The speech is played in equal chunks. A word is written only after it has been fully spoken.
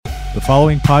The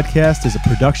following podcast is a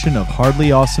production of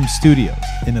Hardly Awesome Studios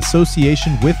in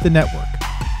association with the network.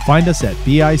 Find us at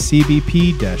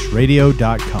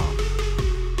bicbp-radio.com.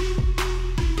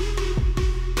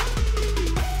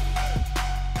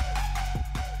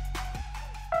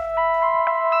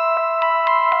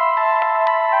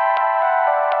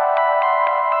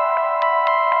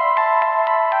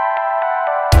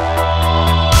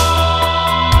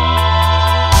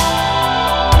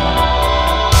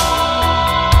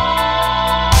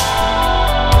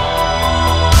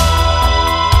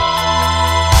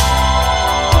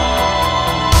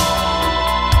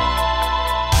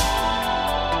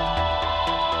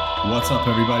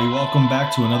 Welcome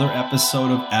back to another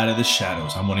episode of Out of the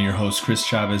Shadows. I'm one of your hosts, Chris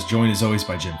Chavez, joined as always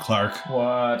by Jim Clark.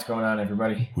 What's going on,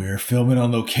 everybody? We're filming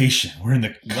on location. We're in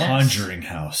the Conjuring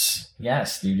house.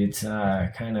 Yes, dude. It's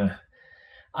kind of...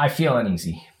 I feel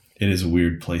uneasy. It is a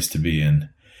weird place to be in.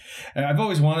 I've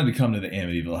always wanted to come to the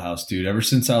Amityville house, dude. Ever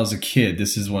since I was a kid,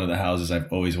 this is one of the houses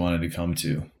I've always wanted to come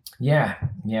to. Yeah.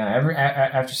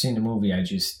 After seeing the movie, I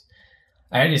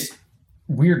had this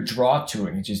weird draw to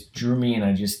it. It just drew me, and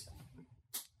I just...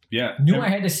 I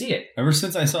had to see it. Ever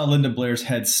since I saw Linda Blair's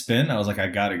head spin, I was like, I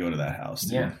got to go to that house,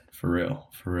 dude. Yeah. For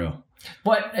real.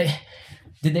 But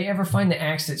did they ever find the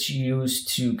axe that she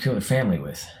used to kill her family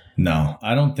with? No,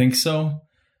 I don't think so.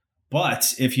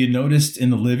 But if you noticed in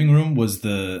the living room was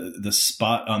the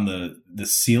spot on the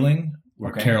ceiling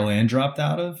where Carol Ann dropped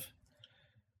out of?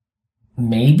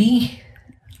 Maybe?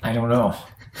 I don't know.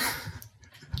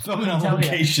 Filming on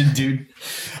location, dude.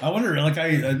 I wonder,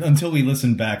 until we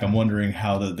listen back, I'm wondering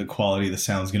how the quality of the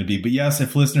sound is going to be. But yes,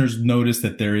 if listeners notice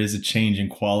that there is a change in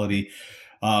quality,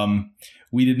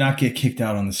 we did not get kicked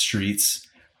out on the streets.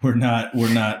 We're not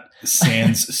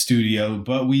Sans Studio,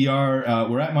 but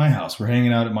we're at my house. We're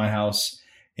hanging out at my house,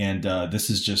 and this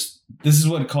is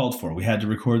what it called for. We had to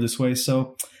record this way,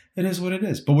 so it is what it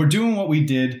is. But we're doing what we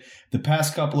did the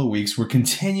past couple of weeks. We're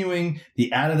continuing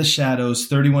the Out of the Shadows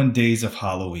 31 Days of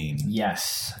Halloween.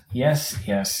 Yes.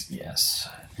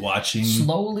 Watching...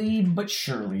 slowly but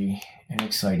surely and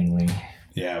excitingly.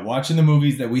 Yeah, watching the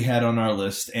movies that we had on our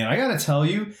list. And I got to tell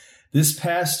you, this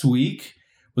past week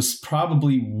was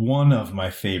probably one of my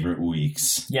favorite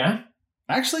weeks. Yeah?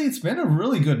 Actually, it's been a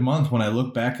really good month when I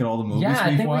look back at all the movies we've watched.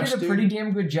 Yeah, I think we did a pretty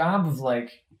damn good job of,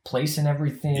 placing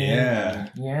everything. Yeah.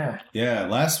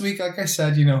 Last week, like I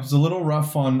said, it was a little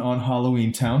rough on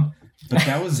Halloween Town, but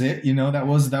that was it. That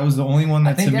was the only one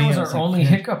that, I think to that me, was our only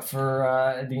hiccup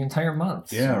for the entire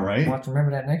month. Yeah, so right. We'll have to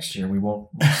remember that next year. We won't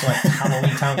select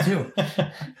Halloween Town too.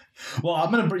 Well,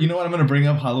 I'm gonna bring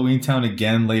up Halloween Town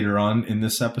again later on in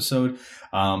this episode.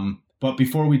 But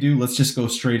before we do, let's just go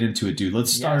straight into it, dude.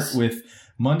 Let's start with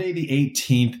Monday the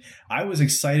 18th. I was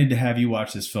excited to have you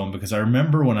watch this film because I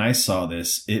remember when I saw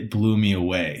this, it blew me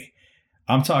away.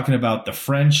 I'm talking about the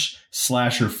French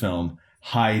slasher film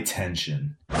High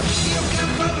Tension. Marie,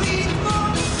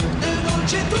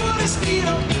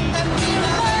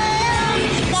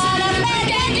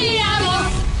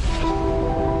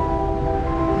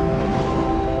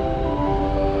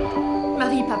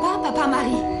 Papa,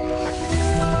 Marie.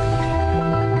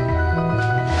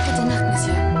 Gute Nacht,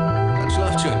 Monsieur.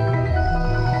 Schlaft schön.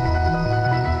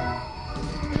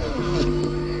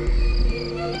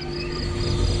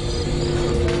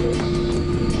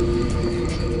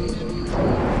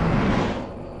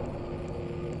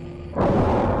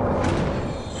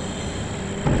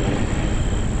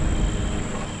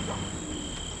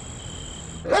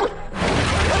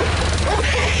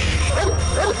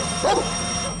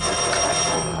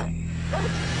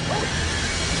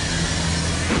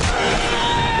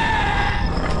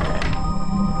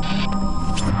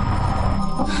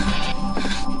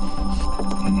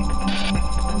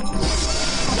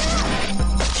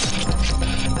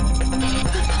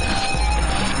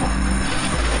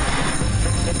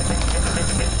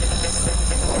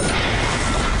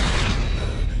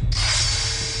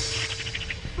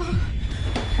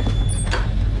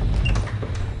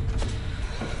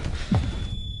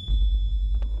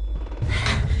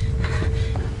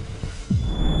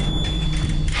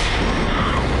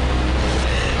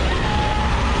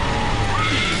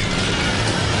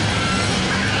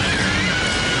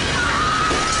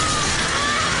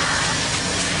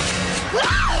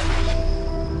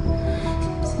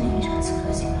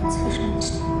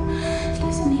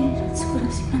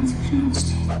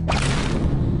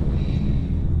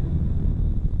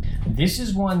 This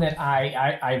is one that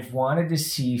I've wanted to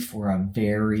see for a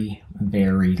very,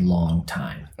 very long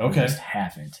time. Okay. I just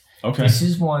haven't. Okay. This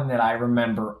is one that I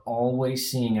remember always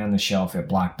seeing on the shelf at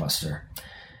Blockbuster.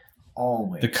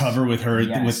 Always. The cover with her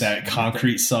with that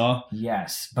concrete saw.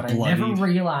 Yes, but Bloodied. I never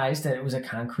realized that it was a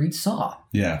concrete saw.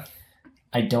 Yeah.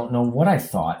 I don't know what I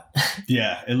thought.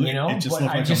 Yeah, it just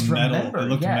looked like a metal. It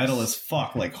looked metal as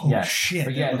fuck. Like, oh shit.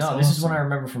 But this is what I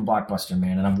remember from Blockbuster,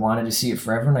 man, and I've wanted to see it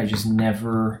forever, and I just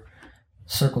never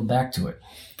circled back to it.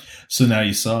 So now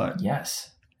you saw it. Yes.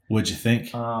 What'd you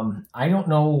think? I don't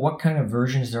know what kind of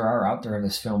versions there are out there of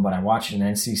this film, but I watched an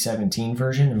NC-17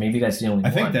 version, and maybe that's the only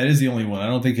one. I think that is the only one. I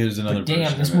don't think there's another version.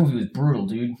 Damn, this movie was brutal,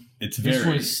 dude. It's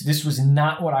very... This was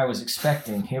not what I was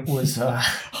expecting. It was...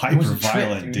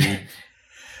 hyper-violent, dude.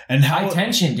 And high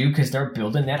tension, dude, because they're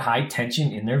building that high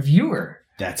tension in their viewer.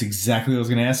 That's exactly what I was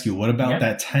going to ask you. What about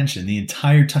that tension the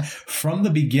entire time? From the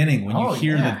beginning, when you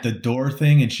hear the door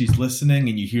thing and she's listening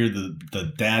and you hear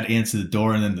the dad answer the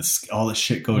door and then all this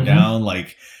shit go down,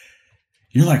 like,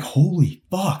 you're like, holy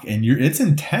fuck. And it's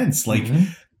intense. Like,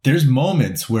 there's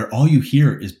moments where all you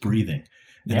hear is breathing.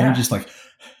 And they're just like...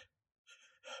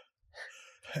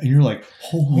 And you're like,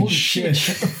 holy shit.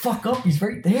 Shut the fuck up. He's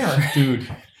right there. Dude,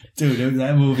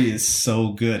 that movie is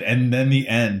so good. And then the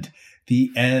end.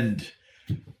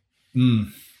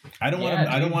 I don't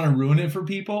want to ruin it for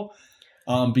people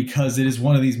because it is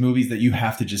one of these movies that you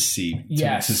have to just see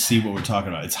to see what we're talking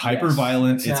about. It's hyper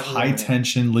violent. It's high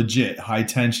tension, legit high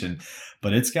tension,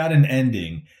 but it's got an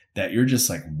ending that you're just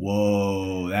like,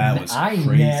 whoa, that was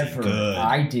crazy good.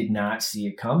 I did not see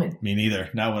it coming. Me neither.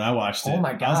 Not when I watched it. Oh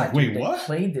my God. I was like, wait, they what?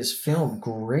 Played this film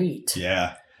great.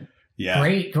 Yeah. Yeah.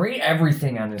 Great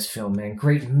everything on this film, man.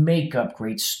 Great makeup,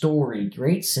 great story,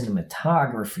 great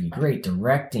cinematography, great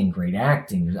directing, great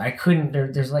acting.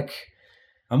 There's like...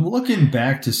 I'm looking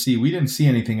back to see, we didn't see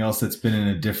anything else that's been in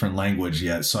a different language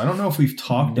yet. So I don't know if we've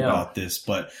talked about this,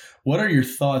 but what are your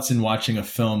thoughts in watching a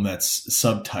film that's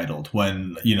subtitled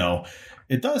when,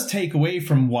 it does take away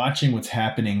from watching what's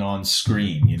happening on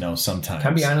screen, sometimes.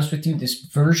 Can I be honest with you? This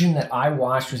version that I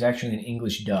watched was actually an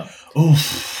English dub.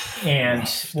 Oof. And,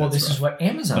 this is what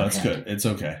Amazon had. That's good. It's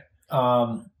okay.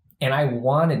 And I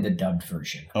wanted the dubbed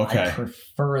version. Okay. I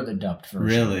prefer the dubbed version.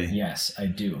 Really? Yes, I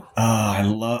do. I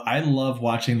love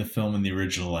watching the film in the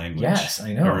original language. Yes,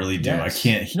 I know. I really do. Yes. I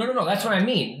can't. No. That's what I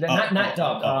mean. Not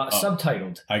dubbed.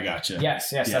 Subtitled. I gotcha. Yes.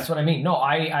 That's what I mean. No,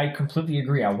 I completely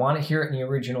agree. I want to hear it in the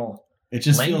original. It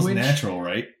just language. feels natural,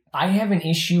 right? I have an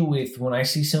issue with when I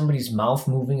see somebody's mouth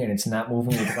moving and it's not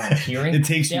moving with what I'm hearing. It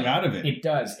takes you out of it. It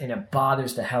does, and it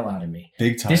bothers the hell out of me.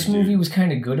 Big time. This movie was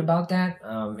kind of good about that.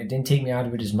 It didn't take me out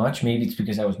of it as much. Maybe it's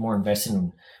because I was more invested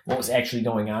in what was actually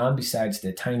going on besides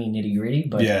the tiny nitty gritty.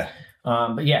 But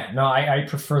I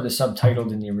prefer the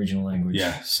subtitled in the original language.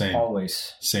 Yeah, same.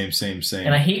 Always. Same.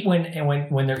 And I hate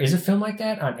when there is a film like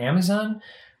that on Amazon,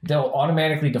 they'll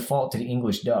automatically default to the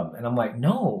English dub. And I'm like,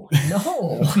 no.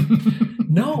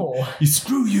 No.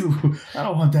 Screw you. I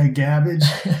don't want that garbage.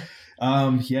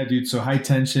 Yeah, dude. So High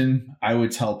Tension, I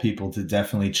would tell people to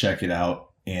definitely check it out.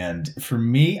 And for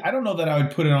me, I don't know that I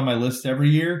would put it on my list every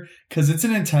year because it's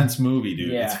an intense movie,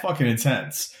 dude. Yeah. It's fucking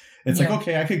intense. It's like,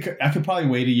 okay, I could probably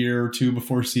wait a year or two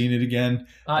before seeing it again.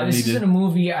 This isn't a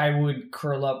movie I would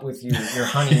curl up with your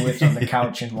honey with on the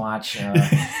couch and watch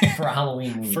for a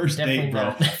Halloween movie. First Definitely date, bro.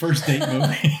 Not. First date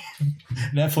movie.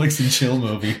 Netflix and chill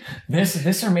movie.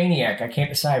 This or Maniac. I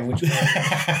can't decide which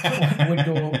one would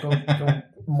go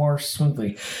more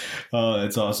smoothly. Oh,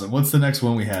 that's awesome. What's the next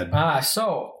one we had?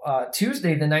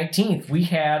 Tuesday the 19th, we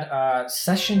had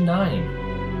Session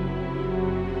 9.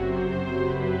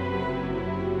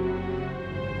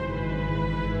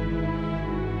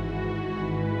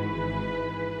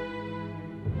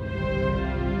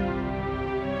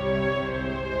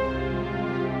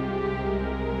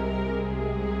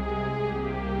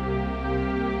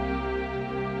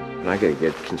 I gotta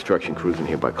get construction crews in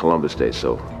here by Columbus Day,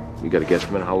 so you got a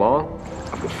guesstimate how long?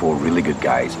 I've got 4 really good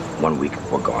guys. 1 week,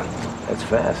 we're gone. That's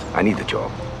fast. I need the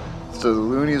job. So the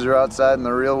loonies are outside in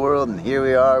the real world, and here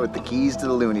we are with the keys to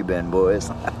the loony bin, boys.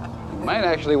 You might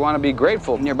actually want to be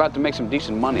grateful. You're about to make some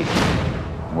decent money.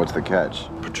 What's the catch?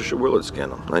 Patricia Willard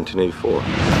scandal, 1984.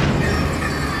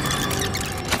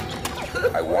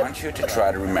 I want you to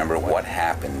try to remember what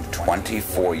happened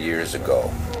 24 years ago.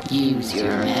 Use your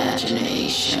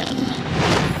imagination.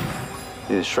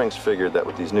 These shrinks figured that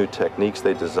with these new techniques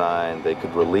they designed, they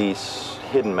could release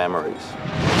hidden memories.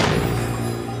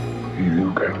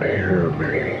 You can hear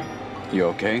me. You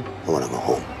okay? I want to go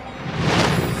home.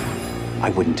 I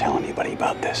wouldn't tell anybody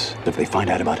about this. If they find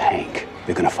out about Hank,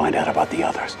 they're going to find out about the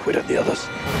others. What are the others?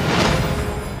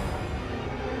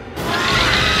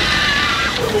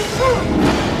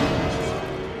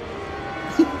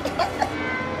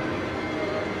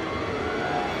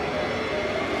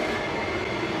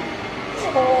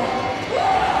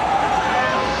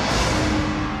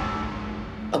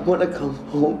 want to come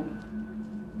home.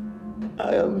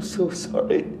 I am so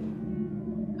sorry.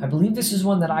 I believe this is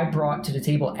one that I brought to the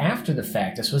table after the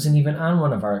fact. This wasn't even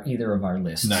on either of our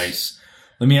lists. Nice.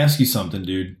 Let me ask you something,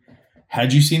 dude.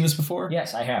 Had you seen this before?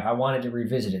 Yes, I have. I wanted to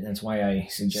revisit it. That's why I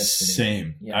suggested it.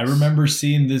 Same. Yes. I remember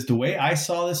seeing this. The way I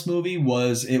saw this movie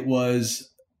was it was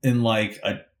in like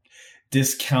a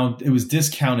discount. It was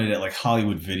discounted at like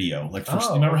Hollywood Video. Like,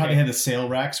 remember how they had the sale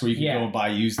racks where you could go and buy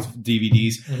used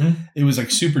DVDs? Mm-hmm. It was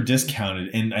like super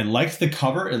discounted, and I liked the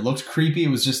cover. It looked creepy. It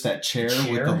was just that chair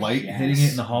with the light hitting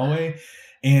it in the hallway.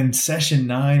 And Session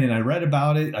 9, and I read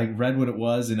about it. I read what it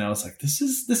was, and I was like,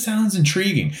 this sounds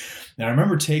intriguing. And I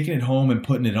remember taking it home and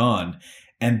putting it on,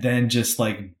 and then just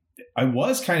like, I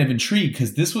was kind of intrigued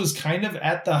because this was kind of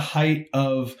at the height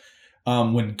of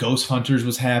when Ghost Hunters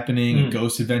was happening and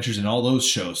Ghost Adventures and all those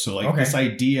shows. So like this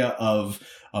idea of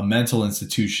a mental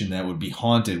institution that would be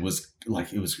haunted was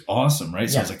like, it was awesome, right?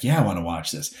 So I was like, yeah, I want to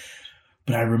watch this.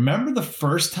 But I remember the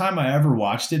first time I ever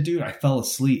watched it, dude, I fell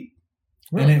asleep.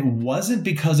 Really? And it wasn't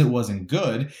because it wasn't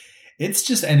good. It's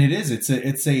just, and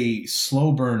it's a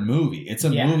slow burn movie. It's a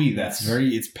movie that's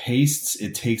it's paced.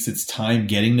 It takes its time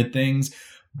getting to things.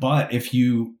 But if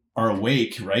you are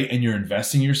awake, right, and you're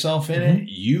investing yourself in it,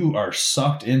 you are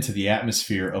sucked into the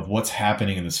atmosphere of what's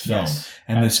happening in this film.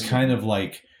 And absolutely. This kind of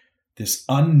like this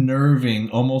unnerving,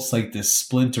 almost like this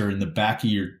splinter in the back of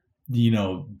your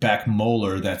back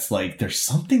molar that's like there's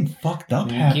something fucked up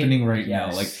happening right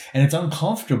now, like, and it's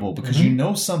uncomfortable because you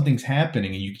know something's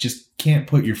happening and you just can't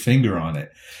put your finger on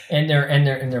it. And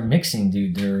they're mixing,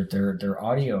 dude. Their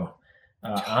audio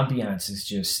ambiance is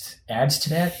just adds to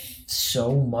that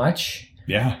so much.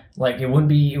 Yeah, like it would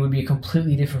be a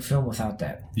completely different film without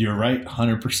that. You're right,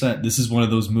 100%. This is one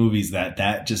of those movies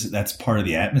that's part of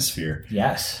the atmosphere.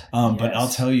 Yes. But I'll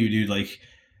tell you, dude, like,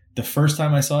 the first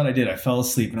time I saw it, I fell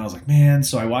asleep, and I was like, man.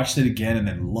 So I watched it again and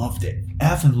then loved it.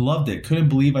 Effing loved it. Couldn't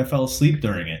believe I fell asleep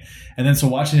during it. And then so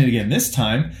watching it again this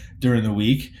time during the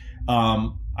week,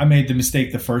 I made the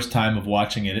mistake the first time of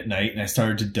watching it at night, and I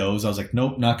started to doze. I was like,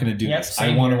 nope, not going to do this.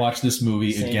 I want to watch this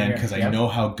movie again because I know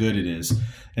how good it is.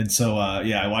 And so,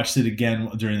 I watched it again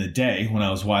during the day when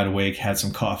I was wide awake, had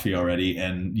some coffee already.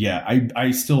 And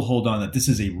I still hold on that this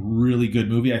is a really good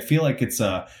movie. I feel like it's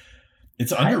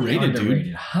underrated,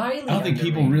 dude. Highly. I don't think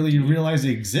people really realize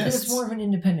it exists. It's more of an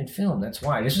independent film. That's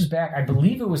why. This was back, I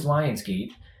believe it was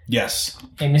Lionsgate. Yes.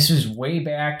 And this was way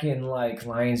back in like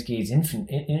Lionsgate's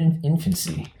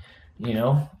infancy,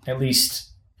 at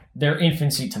least their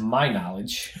infancy to my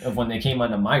knowledge of when they came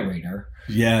onto my radar.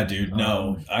 Yeah, dude.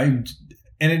 No.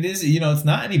 And it is, it's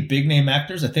not any big name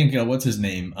actors. I think, what's his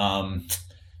name?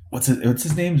 What's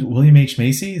his name? William H.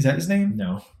 Macy? Is that his name?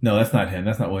 No, that's not him.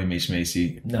 That's not William H.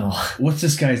 Macy. No. What's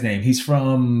this guy's name? He's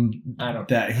from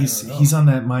he's on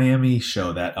that Miami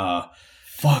show, that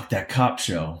cop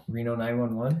show. Reno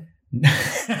 911?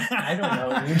 I don't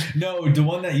know, dude. No, the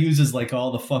one that uses like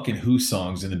all the fucking Who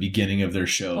songs in the beginning of their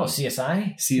show. Oh,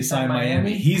 CSI? CSI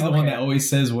Miami. He's the one that always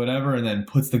says whatever and then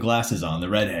puts the glasses on, the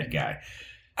redhead guy.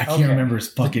 I can't remember his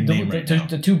fucking name right now.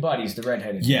 The two buddies, the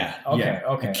redheaded. Yeah. Okay.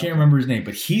 I can't remember his name,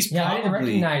 but he's probably... I didn't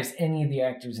recognize any of the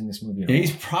actors in this movie at all.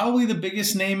 He's probably the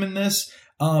biggest name in this.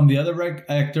 The other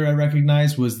actor I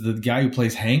recognized was the guy who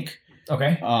plays Hank.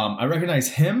 Okay. I recognize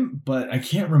him, but I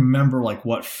can't remember like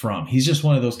what from. He's just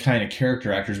one of those kind of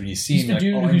character actors when you see him.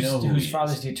 He's the dude whose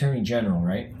father's the Attorney General,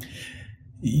 right?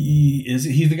 He's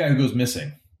the guy who goes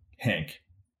missing, Hank.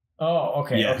 Oh,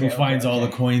 okay. Yeah, who finds all the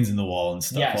coins in the wall and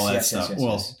stuff, all that stuff.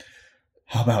 Yes.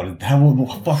 How about it?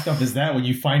 What fucked up is that when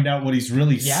you find out what he's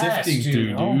really sifting through,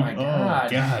 dude? Oh my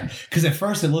god! Because at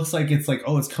first it looks like it's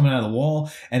coming out of the wall,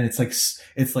 and it's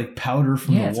like powder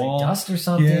from the wall, like dust or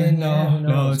something. Yeah,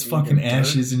 no, it's fucking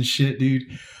ashes and shit,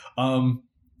 dude.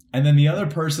 And then the other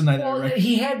person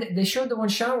they showed the one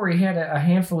shot where he had a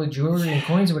handful of jewelry and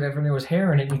coins or whatever, and there was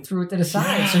hair in it, and he threw it to the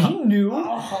side. So he knew.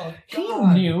 Oh,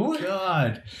 he knew.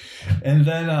 God. And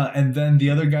then the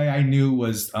other guy I knew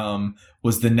was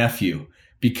the nephew,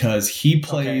 because he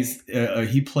plays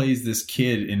this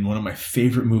kid in one of my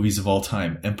favorite movies of all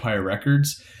time, Empire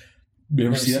Records. You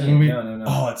ever see that movie? No.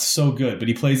 Oh, it's so good. But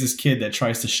he plays this kid that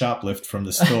tries to shoplift from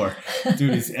the store.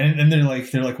 Dude, and they're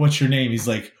like, what's your name? He's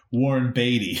like, Warren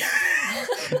Beatty.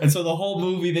 And so the whole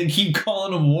movie, they keep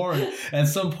calling him Warren. At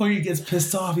some point, he gets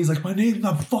pissed off. He's like, my name's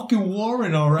not fucking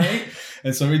Warren, all right?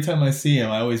 And so every time I see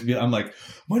him, I'm like,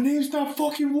 my name's not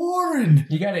fucking Warren.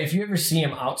 You gotta, if you ever see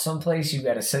him out someplace, you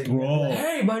gotta say,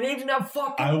 hey, my name's not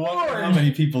fucking Warren. I wonder how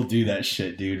many people do that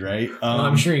shit, dude, right?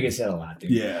 I'm sure he gets that a lot,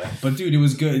 dude. Yeah. But, dude, it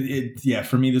was good.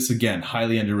 For me, this, again,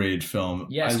 highly underrated film.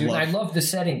 Yes, dude. I love the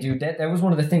setting, dude. That was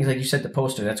one of the things, like you said, the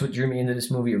poster. That's what drew me into this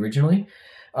movie originally.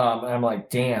 And I'm like,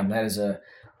 damn, that is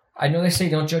I know they say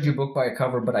don't judge a book by a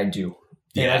cover, but I do.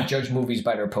 Yeah. And I judge movies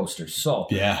by their posters. So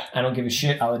yeah. I don't give a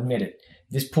shit. I'll admit it.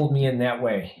 This pulled me in that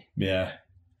way. Yeah.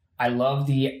 I love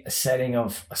the setting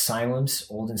of asylums,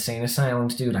 old insane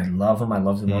asylums, dude. I love them. I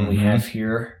love the one we have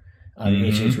here, the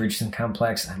H.H. Richardson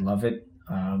Complex. I love it.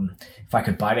 If I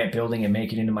could buy that building and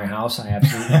make it into my house, I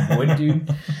absolutely would, dude.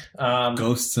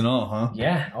 Ghosts and all, huh?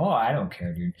 Yeah. Oh, I don't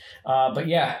care, dude. But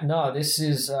yeah, no, this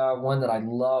is one that I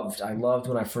loved. I loved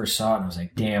when I first saw it, and I was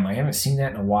like, damn, I haven't seen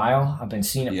that in a while. I've been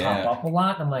seeing it pop up a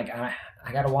lot, and I'm like, I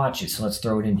got to watch it, so let's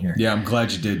throw it in here. Yeah, I'm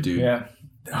glad you did, dude. Yeah.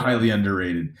 Highly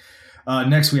underrated.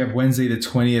 Next, we have Wednesday the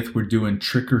 20th. We're doing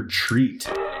Trick or Treat.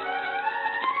 During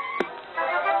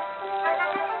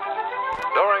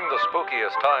the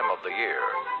spookiest time of the year,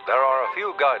 there are a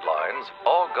few guidelines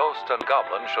all ghosts and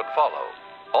goblins should follow.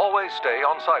 Always stay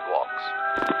on sidewalks.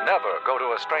 Never go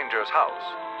to a stranger's house.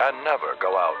 And never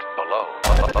go out alone.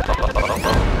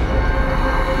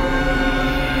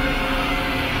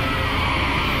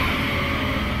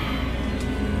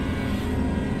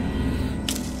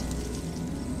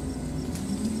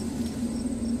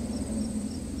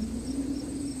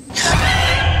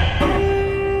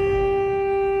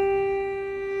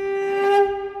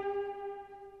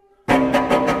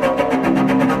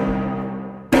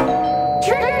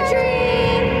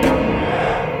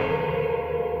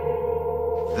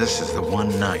 This is the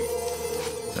one night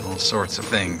that all sorts of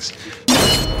things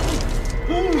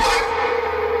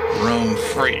roam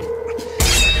free.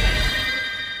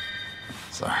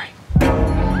 Sorry.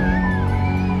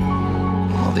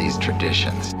 All these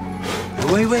traditions.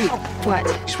 Wait. What?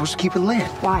 You're supposed to keep it lit.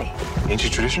 Why? Ain't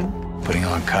your tradition? Putting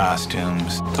on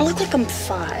costumes. I look like I'm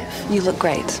 5. You look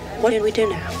great. What did we do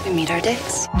now? We meet our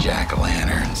dates.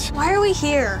 Jack-o'-lanterns. Why are we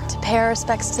here? To pay our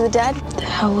respects to the dead? The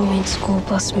Halloween school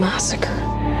bus massacre.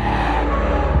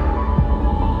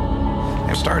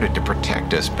 They started to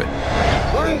protect us, but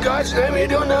What in God's name are you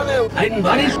doing down there? Hiding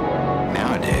buddies?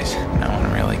 nowadays, no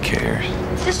one really cares.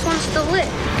 This one's still lit.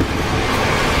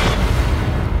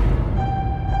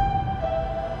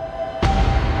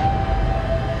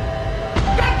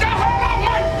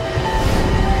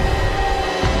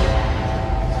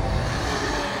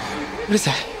 What is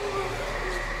that?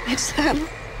 It's them.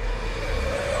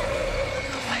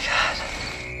 Oh my God.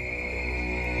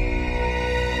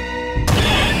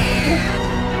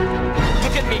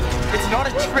 Look at me. It's not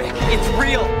a trick. It's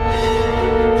real.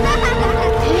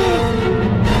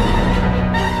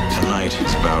 Tonight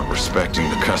is about respecting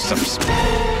the customs,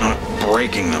 not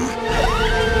breaking them.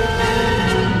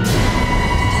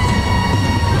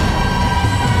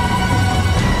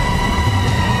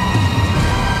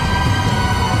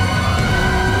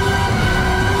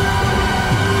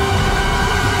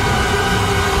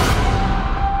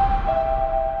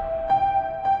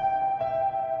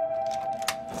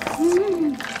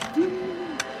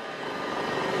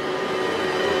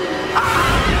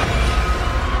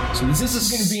 So this is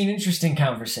going to be an interesting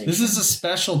conversation. This is a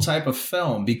special type of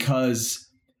film because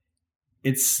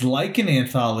it's like an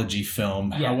anthology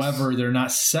film. Yes. However, they're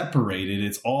not separated.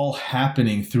 It's all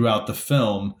happening throughout the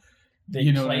film.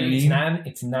 You know what I mean?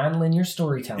 It's non-linear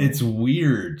storytelling. It's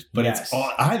weird, but Yes.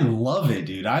 I love it,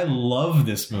 dude. I love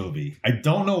this movie. I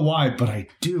don't know why, but I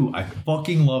do. I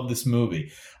fucking love this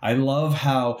movie. I love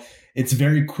how it's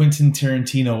very Quentin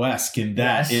Tarantino-esque in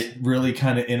that it really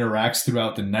kind of interacts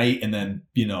throughout the night, and then,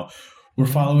 you know, we're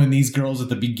following these girls at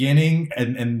the beginning,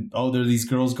 and there are these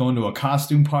girls going to a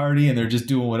costume party, and they're just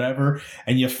doing whatever,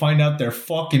 and you find out they're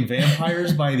fucking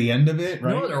vampires by the end of it,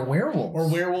 right? No, they're werewolves. Or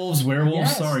werewolves.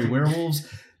 Yes. Sorry, werewolves.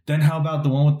 Then how about the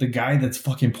one with the guy that's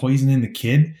fucking poisoning the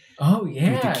kid? Oh,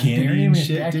 yeah. With the candy Burying him and in his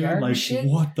shit, dude. backyard Like, and shit.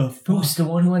 what the fuck? Who's the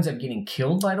one who ends up getting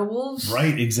killed by the wolves?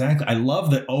 Right, exactly. I love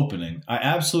the opening. I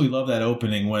absolutely love that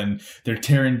opening when they're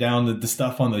tearing down the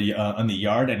stuff on the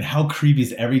yard, and how creepy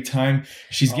is every time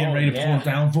she's getting ready to pull it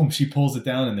down, boom, she pulls it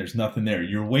down and there's nothing there.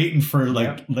 You're waiting for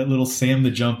let little Sam to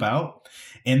jump out,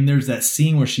 and there's that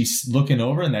scene where she's looking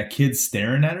over and that kid's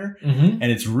staring at her, and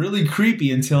it's really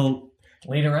creepy until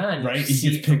later on, right? He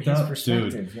gets picked up,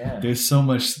 dude. Yeah. There's so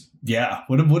much. Yeah.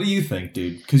 What do you think,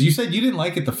 dude? Because you said you didn't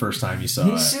like it the first time you saw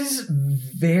it. This is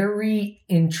very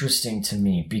interesting to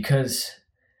me because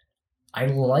I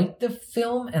like the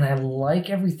film and I like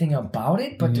everything about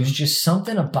it, but there's just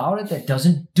something about it that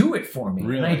doesn't do it for me.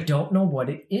 Really? And I don't know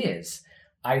what it is.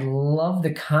 I love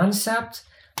the concept.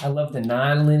 I love the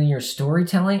non-linear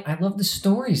storytelling. I love the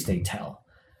stories they tell.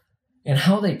 and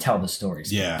how they tell the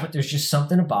stories. Yeah. But there's just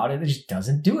something about it that just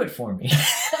doesn't do it for me.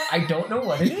 I don't know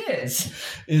what it is.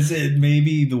 Is it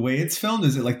maybe the way it's filmed?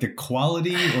 Is it like the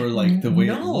quality or like the way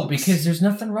it looks? No, because there's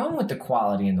nothing wrong with the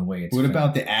quality and the way it's What filmed.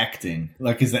 about the acting?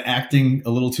 Like, is the acting a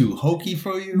little too hokey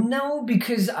for you? No,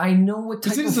 because I know what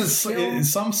type of film... In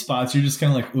some spots, you're just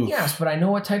kind of like, ooh. Yes, but I know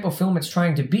what type of film it's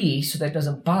trying to be, so that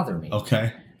doesn't bother me.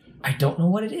 Okay. I don't know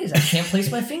what it is. I can't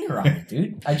place my finger on it,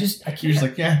 dude. I can't. You're just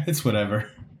like, yeah, it's whatever.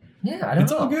 Yeah, I don't know.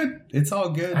 It's all good. It's all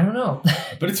good. I don't know.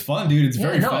 But it's fun, dude. It's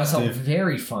very festive. It's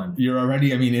very fun. You're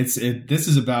already, I mean, this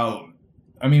is about,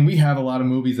 I mean, we have a lot of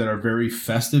movies that are very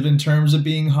festive in terms of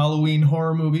being Halloween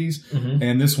horror movies. Mm-hmm.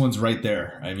 And this one's right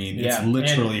there. I mean, it's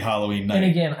literally Halloween night. And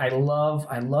again, I love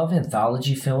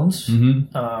anthology films.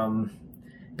 Mm-hmm.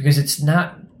 Because it's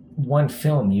not one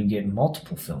film. You get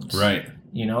multiple films. Right.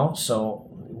 You know, so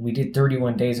we did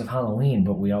 31 Days of Halloween,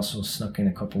 but we also snuck in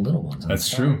a couple little ones. That's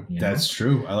true. That's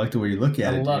true. I like the way you look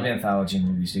at it. I love anthology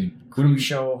movies, dude.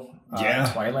 Creepshow,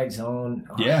 Twilight Zone.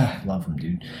 Oh, I love them,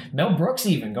 dude. Mel Brooks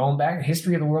even, going back,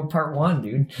 History of the World Part 1,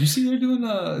 dude. You see they're doing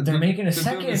they're making a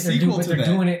second. They're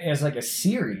doing it as like a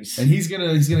series. And he's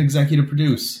gonna executive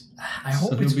produce. I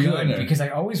hope it's good because I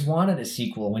always wanted a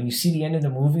sequel. When you see the end of the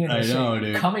movie and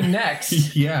dude. Coming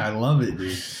next. Yeah, I love it,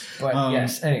 dude. But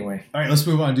yes, anyway. All right, let's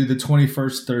move on. Do the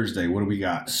 21st Thursday. What do we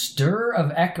got? Stir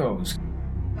of Echoes.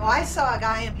 Oh, I saw a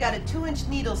guy who got a 2-inch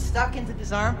needle stuck into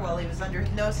his arm while he was under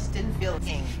hypnosis, didn't feel a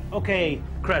thing. Okay,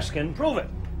 Kreskin, prove it.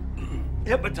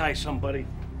 Hypnotize somebody.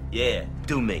 Yeah,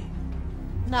 do me.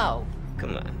 No.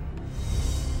 Come on.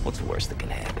 What's the worst that can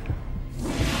happen?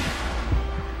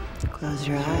 Close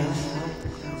your eyes.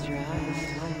 Close your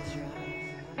eyes. Close your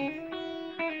eyes.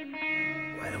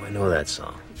 Why do I know that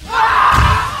song?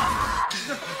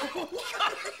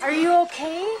 Are you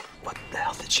okay? What the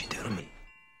hell did she do to me?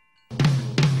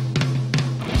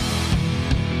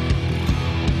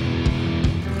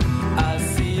 I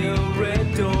see a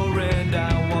red door and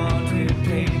I want it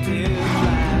painted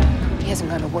black. He hasn't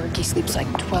gone to work. He sleeps like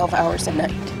 12 hours a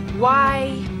night.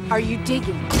 Why are you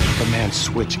digging? The man's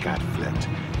switch got flipped.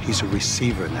 He's a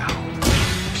receiver now.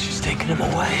 She's taking him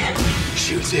away.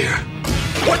 She was here.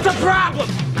 What's the problem?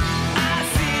 I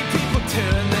see people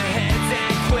turn their heads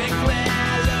and quickly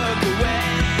look away.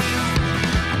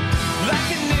 Like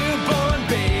a newborn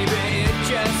baby, it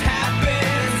just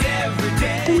happens every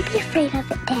day. Don't be afraid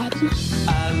of it, Daddy.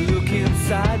 I look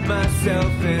inside myself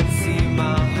and see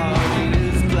my heart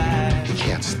is black. He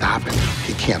can't stop it.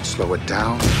 He can't slow it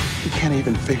down. He can't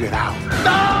even figure it out.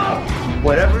 No!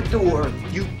 Whatever door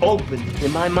you open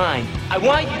in my mind, I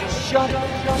want you to shut it.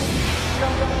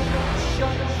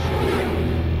 Shut it.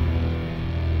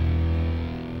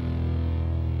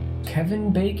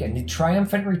 Kevin Bacon, the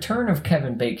triumphant return of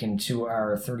Kevin Bacon to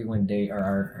our 31 Day or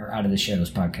our Out of the Shadows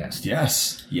podcast.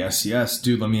 Yes.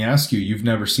 Dude, let me ask you, you've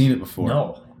never seen it before.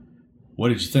 No. What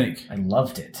did you think? I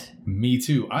loved it. Me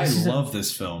too. I love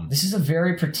this film. This is a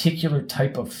very particular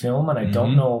type of film, and I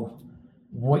don't know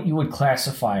what you would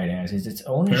classify it as. It's its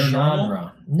own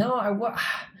genre. No,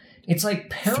 it's like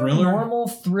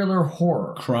paranormal thriller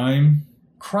horror.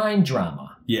 Crime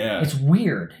drama. Yeah. It's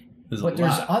weird. There's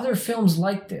other films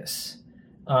like this.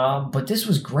 But this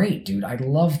was great, dude. I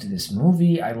loved this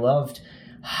movie. I loved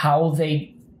how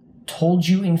they told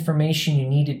you information you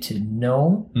needed to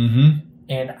know. Mm-hmm.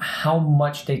 And how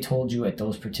much they told you at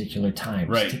those particular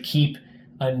times to keep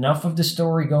enough of the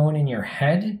story going in your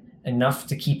head, enough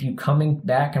to keep you coming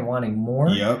back and wanting more,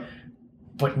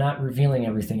 but not revealing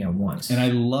everything at once. And I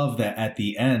love that at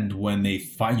the end when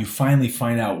you finally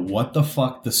find out what the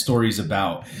fuck the story's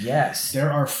about. Yes.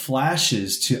 There are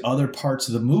flashes to other parts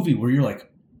of the movie where you're like,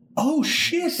 oh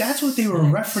shit, that's what they were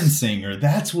referencing, or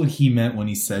that's what he meant when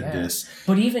he said this.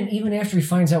 But even after he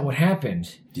finds out what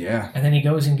happened, and then he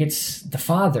goes and gets the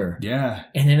father,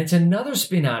 and then it's another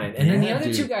spin on it, and then the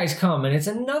other two guys come, and it's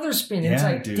another spin, and it's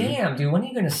like, damn, dude, when are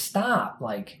you gonna stop?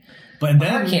 Like, but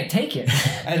then I can't take it.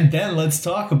 And then let's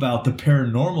talk about the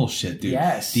paranormal shit, dude.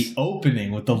 Yes, the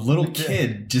opening with the little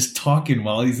kid just talking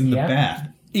while he's in the bath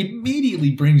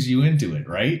immediately brings you into it,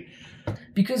 right?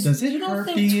 Because does it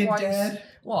hurt being a dad?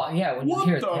 Well, yeah, when you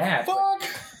hear that,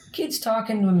 kids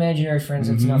talking to imaginary friends,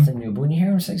 it's nothing new. But when you hear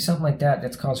them say something like that,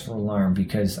 that's cause for alarm,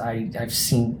 because I've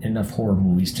seen enough horror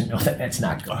movies to know that that's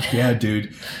not good. Yeah,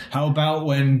 dude. How about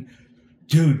when...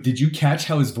 Dude, did you catch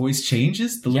how his voice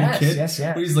changes? The little kid? Yes.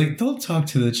 Where he's like, don't talk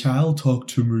to the child, talk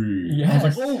to me. Yes. I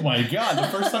was like, oh my God. The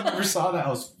first time I ever saw that, I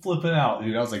was flipping out,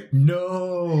 dude. I was like,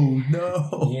 no.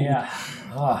 Yeah.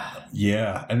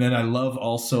 Yeah, and then I love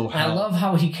also how... I love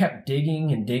how he kept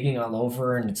digging and digging all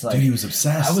over, and it's like... Dude, he was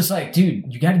obsessed. I was like,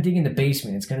 dude, you got to dig in the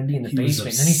basement. It's going to be in the basement.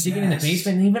 And then he's digging in the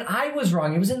basement, and even I was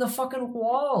wrong. It was in the fucking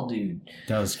wall, dude.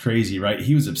 That was crazy, right?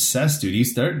 He was obsessed, dude. He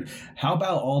started... How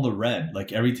about all the red?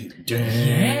 Like, everything...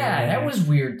 Yeah, that was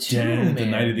weird, too, man. The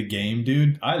night of the game,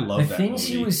 dude. I love that things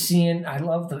movie. He was seeing, I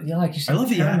love the... You know, like you said, I love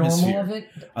the atmosphere of it.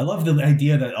 I love the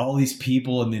idea that all these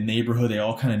people in the neighborhood, they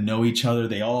all kind of know each other.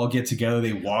 They all get together.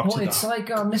 They walk to it's like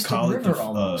Mr. college, River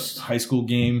almost. High school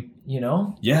game. You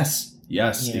know? Yes, You know?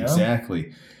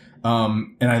 exactly.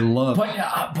 And I love...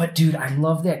 But, dude, I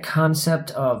love that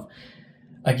concept of...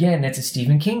 Again, that's a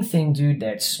Stephen King thing, dude.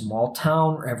 That small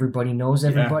town where everybody knows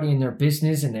everybody in their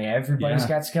business, and everybody's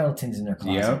got skeletons in their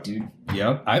closet, dude.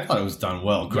 Yep. I thought it was done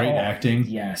well. Great acting.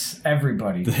 Yes,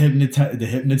 everybody. The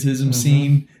hypnotism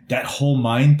scene, that whole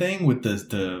mind thing with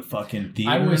the fucking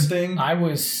theater thing. I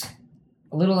was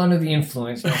a little under the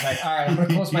influence. I was like, all right, I'm going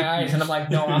to close my eyes. And I'm like,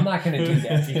 no, I'm not going to do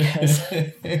that because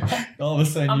all of a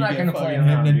sudden I'm you not get play fucking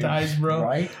around, hypnotized, dude. bro.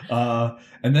 Right?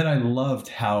 And then I loved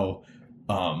how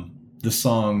the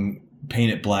song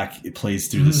Paint It Black, it plays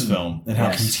through this film, and how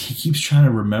he keeps trying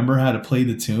to remember how to play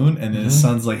the tune, and then his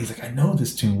son's like, he's like, I know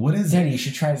this tune, what is Daddy, it? You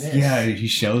should try this. Yeah, he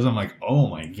shows. I'm like, oh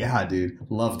my god, dude,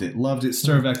 loved it.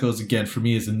 Stir of Echoes, again, for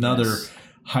me is another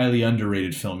highly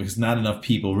underrated film because not enough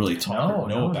people really talk or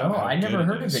know about it. I never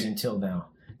heard of it until now.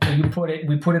 So we put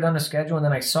it on the schedule, and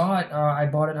then I saw it. I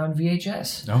bought it on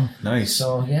VHS. Oh, nice.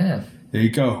 So yeah. There you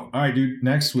go. All right, dude.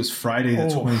 Next was Friday the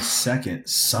 22nd,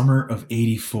 summer of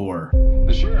 '84.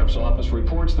 The sheriff's office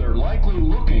reports they're likely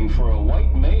looking for a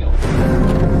white male.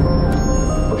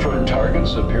 Preferred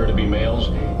targets appear to be males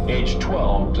aged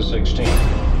 12 to 16.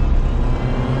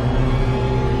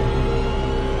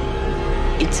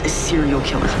 It's a serial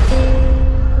killer.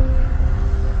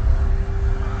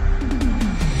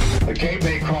 The Cape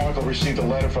May Chronicle received a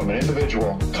letter from an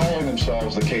individual calling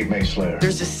themselves the Cape May Slayer.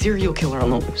 There's a serial killer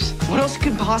on the loose. What else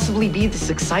could possibly be this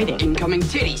exciting? Incoming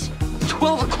titties.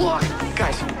 12 o'clock.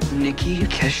 Guys, Nikki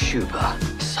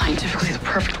Kashuba. Scientifically the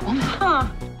perfect woman. Huh.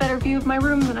 Better view of my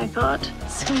room than I thought.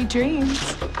 Sweet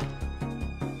dreams.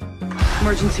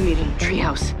 Emergency meeting.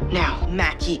 Treehouse. Now,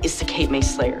 Mackie is the Cape May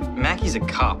Slayer. Mackie's a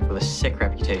cop with a sick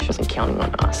reputation. Wasn't counting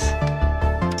on us.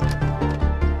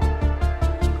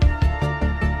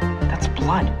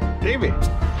 Blood. Davey.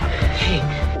 Hey.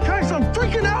 Guys, I'm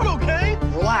freaking out, okay?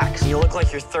 Relax. You look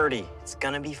like you're 30. It's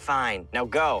gonna be fine. Now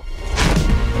go.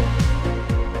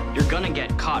 You're gonna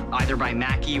get caught either by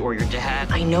Mackie or your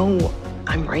dad. I know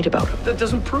I'm right about him. That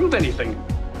doesn't prove anything.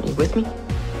 Are you with me?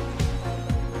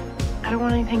 I don't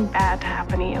want anything bad to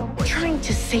happen to you. We're trying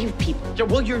to save people. Yeah,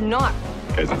 well, you're not.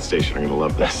 Guys at the station are gonna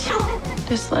love this.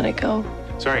 Just let it go.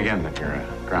 Sorry again that you're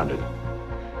grounded.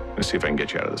 Let's see if I can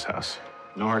get you out of this house.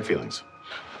 No hard feelings.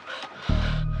 You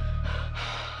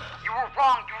were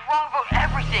wrong. You're wrong about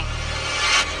everything.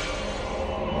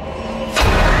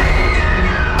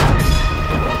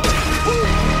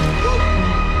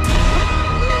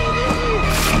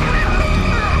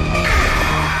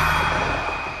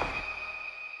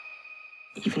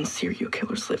 Even serial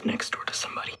killers live next door to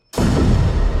somebody.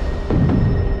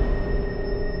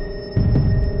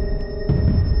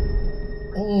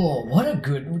 Oh, what a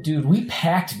good dude. We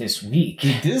packed this week.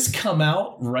 Did this come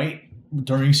out right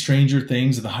during Stranger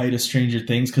Things, at the height of Stranger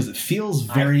Things? Because it feels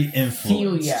very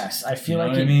influenced. I feel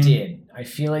like it did. I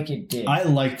feel like it did. I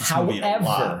like this movie a lot.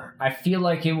 However, I feel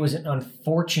like it was an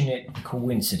unfortunate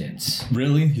coincidence.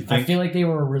 Really? You think? I feel like they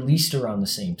were released around the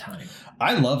same time.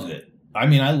 I loved it. I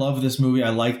mean, I love this movie. I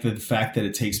like the fact that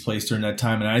it takes place during that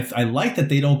time. And I like that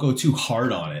they don't go too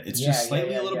hard on it. It's just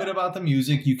slightly a little bit about the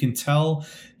music. You can tell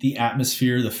the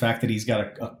atmosphere, the fact that he's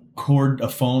got a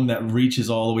phone that reaches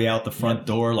all the way out the front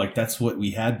door. Like, that's what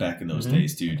we had back in those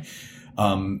days, dude.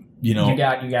 You know, you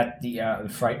got the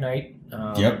Fright Night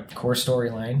core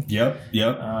storyline. Yep.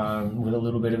 With a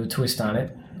little bit of a twist on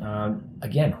it.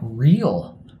 Again,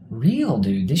 real,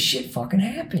 dude. This shit fucking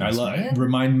happens. It.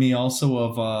 Remind me also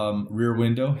of Rear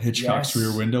Window, Hitchcock's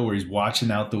Rear Window, where he's watching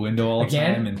out the window all the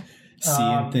time and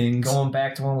seeing things. Going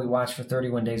back to when we watched for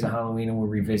 31 Days of Halloween, and we'll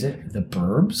revisit The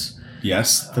Burbs.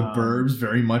 Yes, The Burbs,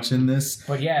 very much in this.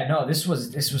 But yeah, no, this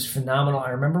was phenomenal. I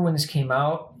remember when this came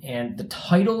out, and the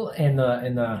title and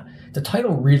the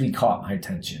title really caught my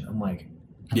attention. I'm like,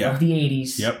 I love the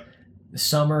 80s. Yep. The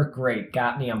summer, great,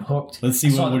 got me. I'm hooked. Let's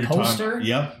see what we're talking about.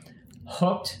 Yep.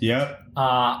 Hooked. Yep.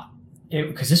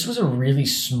 Because this was a really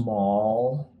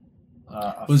small.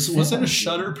 Was it a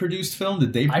Shudder produced film?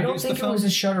 Did they produce the film? I don't think it was a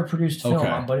Shudder produced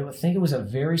film, but I think it was a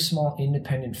very small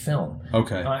independent film.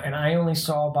 Okay. And I only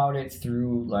saw about it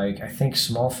through I think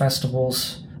small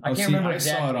festivals. I can't remember I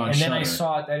exactly. saw it on and then I Shudder.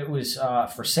 saw that it was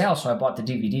for sale, so I bought the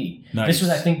DVD. Nice. This was,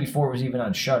 I think, before it was even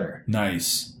on Shudder.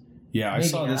 Nice. Yeah, Maybe, I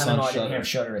saw this I don't on know, Shudder. I didn't have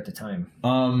Shudder at the time.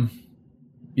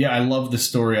 Yeah, I love the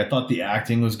story. I thought the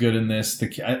acting was good in this.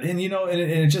 And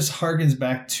it just harkens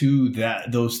back to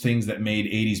those things that made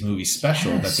 80s movies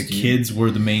special. Yes, that the dude. kids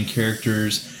were the main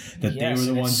characters. That they were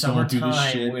the ones going through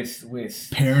this shit. With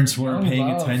parents weren't young paying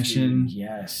love, attention. dude.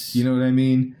 Yes. You know what I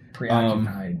mean?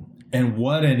 Preoccupied. And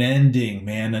what an ending,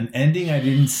 man. An ending I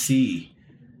didn't see.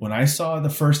 When I saw it the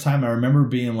first time, I remember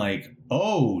being like,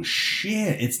 oh,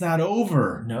 shit, it's not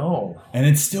over. No. And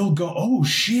it's still oh,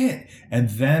 shit. And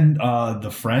then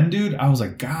the friend, dude, I was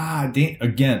like, God damn.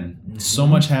 Again, so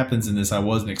much happens in this I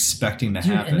wasn't expecting to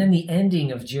happen. And then the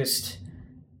ending of just,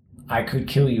 I could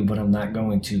kill you, but I'm not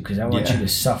going to, because I want you to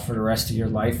suffer the rest of your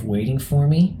life waiting for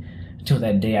me until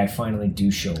that day I finally do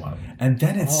show up. And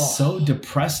then it's so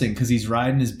depressing because he's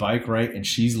riding his bike, right? And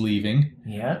she's leaving.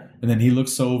 Yeah. And then he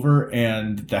looks over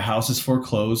and the house is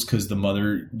foreclosed because the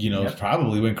mother,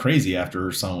 probably went crazy after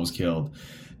her son was killed.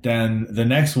 Then the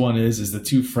next one is the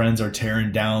two friends are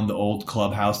tearing down the old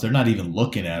clubhouse. They're not even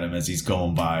looking at him as he's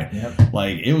going by. Yep.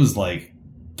 Like, it was like,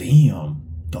 damn,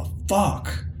 the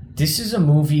fuck. This is a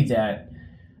movie that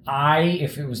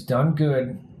if it was done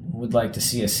good, would like to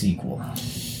see a sequel.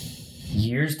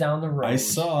 Years down the road. I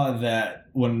saw that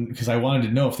because I wanted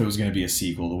to know if there was going to be a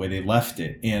sequel, the way they left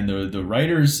it. And the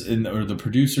writers or the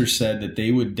producers said that they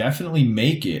would definitely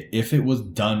make it if it was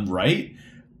done right,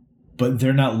 but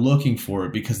they're not looking for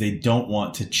it because they don't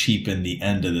want to cheapen the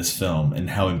end of this film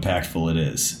and how impactful it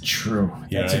is. True.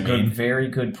 That's a very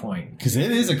good point. Because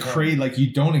it is a crazy, like,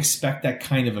 you don't expect that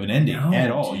kind of an ending at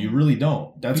all. You really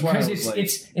don't. That's why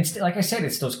it's like I said,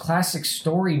 it's those classic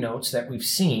story notes that we've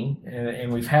seen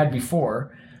and we've had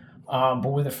before,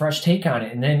 but with a fresh take on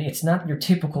it. And then it's not your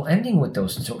typical ending with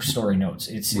those story notes.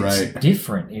 It's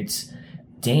different. It's,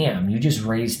 damn, you just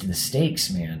raised the stakes,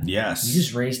 man. Yes. You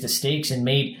just raised the stakes and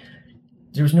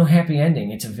there was no happy ending.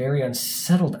 It's a very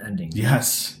unsettled ending.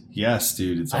 Yes. Yes,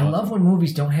 dude. It's I love when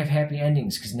movies don't have happy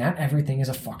endings because not everything is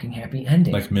a fucking happy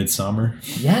ending. Like Midsommar?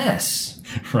 Yes.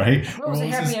 Right? Well, it was a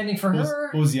happy ending for her.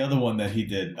 What was the other one that he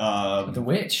did? The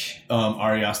Witch.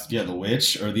 Ari Aster, The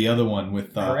Witch, or the other one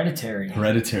with Hereditary.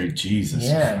 Hereditary, Jesus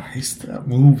Christ, that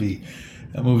movie.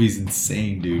 That movie's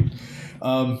insane, dude.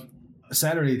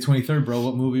 Saturday 23rd, bro.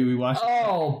 What movie are we watching?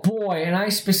 Oh boy! And I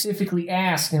specifically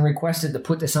asked and requested to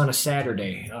put this on a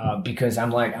Saturday because I'm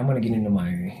gonna get into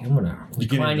I'm gonna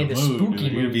recline into spooky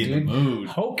mood, dude. In the mood.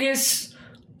 Hocus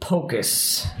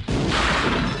Pocus.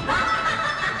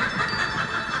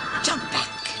 Jump back.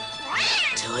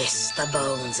 Twist the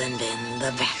bones and bend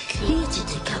the back. Here to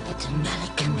decapit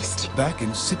Malika Mystic. Back in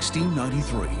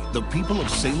 1693, the people of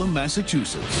Salem,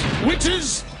 Massachusetts,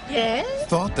 witches,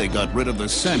 thought they got rid of the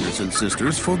Sanderson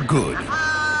sisters for good.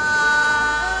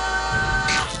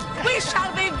 We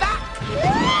shall be back.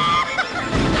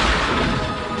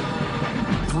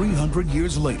 300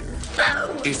 years later,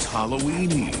 it's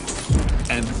Halloween Eve,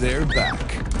 and they're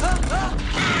back.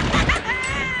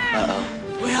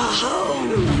 We're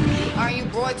home. Are you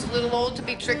boys a little old to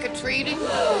be trick-or-treating?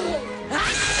 We're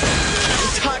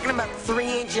talking about 3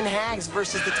 ancient hags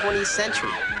versus the 20th century.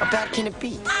 How bad can it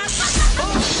be?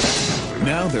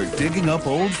 Now they're digging up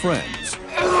old friends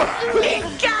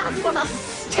God, what a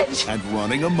stench. and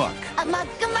running amok, Amok.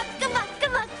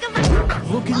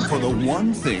 looking for the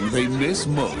one thing they miss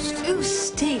most. You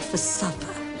stay for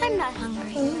supper. I'm not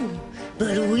hungry. Oh,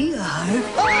 but we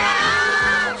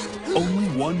are. Only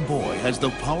one boy has the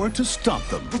power to stop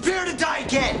them Prepare to die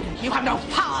again! You have no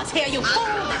powers here, you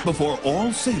fool! before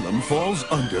all Salem falls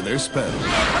under their spell.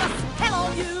 Hell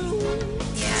on you!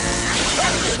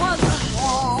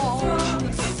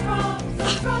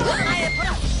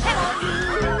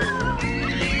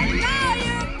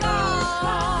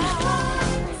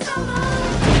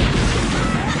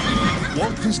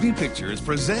 Walt Disney Pictures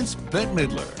presents Bette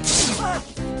Midler,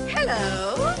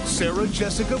 Hello? Sarah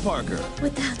Jessica Parker,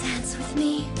 Would thou dance with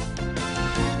me?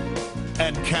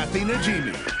 and Kathy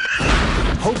Najimy.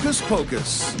 Hocus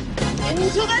Pocus.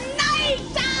 Into the night!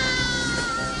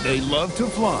 They love to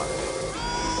fly,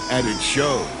 and it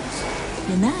shows.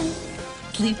 Good night.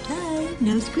 Sleep tight.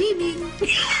 No screaming.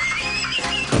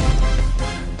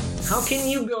 How can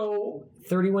you go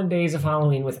 31 days of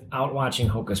Halloween without watching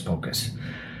Hocus Pocus?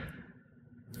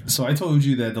 So I told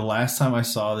you that the last time I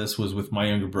saw this was with my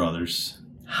younger brothers.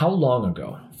 How long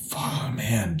ago? Oh,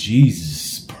 man,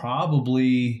 Jesus.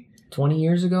 Probably 20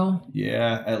 years ago?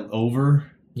 Yeah,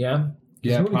 over. Yeah.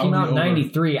 Yeah, this movie probably came out in over.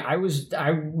 93.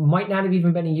 I might not have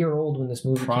even been a year old when this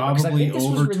movie came out. 'Cause I Probably think this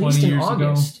over was 20 released in years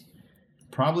August. ago.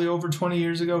 Probably over 20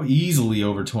 years ago. Easily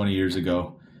over 20 years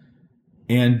ago.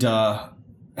 and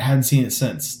hadn't seen it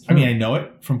since. I mean, I know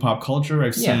it from pop culture.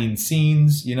 I've seen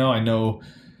scenes. You know, I know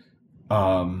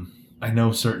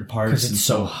certain parts. Because it's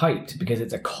so hyped. Because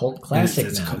it's a cult classic.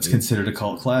 It's considered a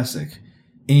cult classic,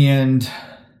 and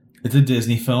it's a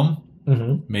Disney film.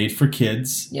 Mm-hmm. Made for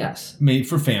kids. Yes. Made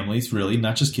for families, really.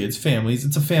 Not just kids, families.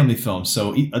 It's a family film.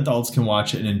 So adults can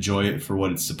watch it and enjoy it for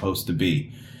what it's supposed to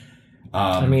be.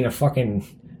 I mean, a fucking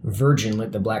virgin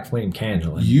lit the black flame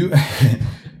candle.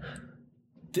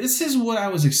 This is what I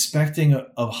was expecting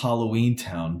of Halloween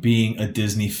Town being a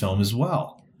Disney film as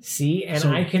well. See, and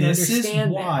I can understand this is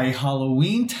why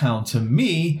Halloween Town to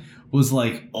me was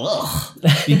like, ugh.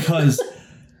 Because...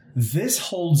 this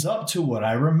holds up to what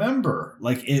I remember.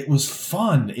 Like, it was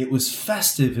fun. It was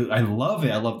festive. I love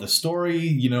it. I love the story.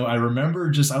 You know, I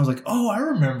remember I was like, oh, I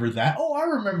remember that. Oh, I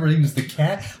remember he was the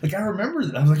cat. Like, I remember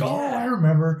that. I was like, oh, I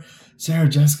remember Sarah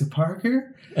Jessica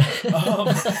Parker.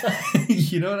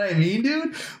 You know what I mean,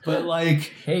 dude? But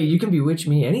like... Hey, you can bewitch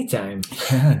me anytime.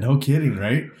 Yeah, no kidding,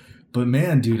 right? But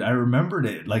man, dude, I remembered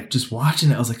it. Like, just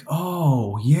watching it, I was like,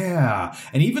 oh, yeah.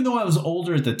 And even though I was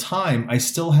older at the time, I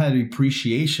still had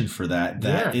appreciation for that.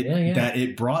 That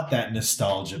it brought that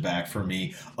nostalgia back for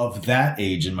me of that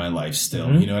age in my life still.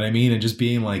 Mm-hmm. You know what I mean? And just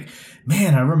being like,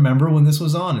 man, I remember when this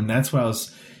was on. And that's why I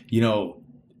was, you know,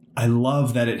 I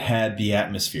love that it had the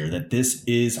atmosphere, that this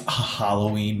is a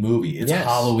Halloween movie. It's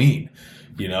Halloween,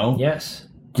 you know? Yes.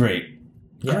 Great.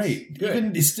 Yes, great. Good.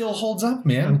 Even it still holds up,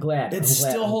 man. I'm glad. It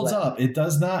still holds up. It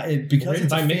does not. Because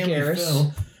it's a family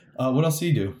film. What else did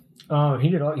he do? He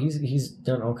did all. He's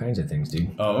done all kinds of things,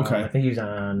 dude. Oh, okay. I think he's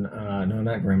on. No,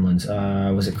 not Gremlins.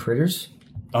 Was it Critters?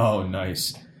 Oh,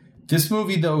 nice. This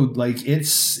movie though, like it's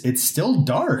still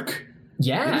dark.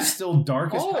 Yeah, it's still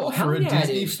dark as hell for a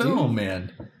Disney film,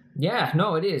 man. Yeah,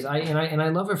 no, it is. I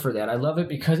love it for that. I love it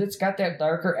because it's got that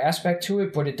darker aspect to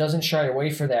it, but it doesn't shy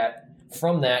away from that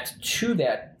to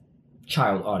that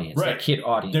child audience, that kid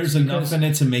audience. There's enough in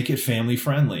it to make it family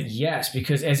friendly. Yes,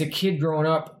 because as a kid growing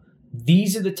up,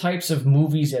 these are the types of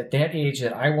movies at that age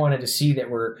that I wanted to see that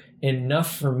were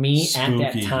enough for me spooky,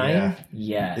 at that time.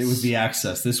 Yeah. Yes, it was the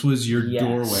access. This was your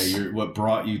doorway. What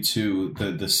brought you to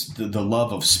the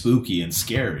love of spooky and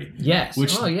scary. Yes.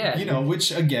 Which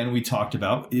which again we talked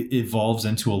about. It evolves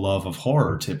into a love of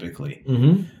horror typically.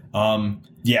 Mm-hmm.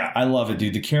 Yeah, I love it,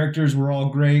 dude. The characters were all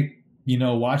great. You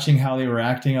know, watching how they were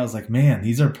acting, I was like, man,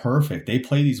 these are perfect. They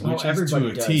play these witches to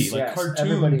a T. Like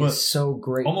cartoon, but so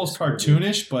great. Almost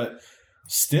cartoonish, but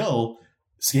still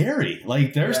scary.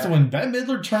 Like there's when Bette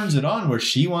Midler turns it on where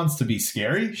she wants to be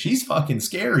scary, she's fucking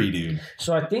scary, dude.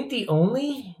 So I think the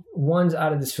only ones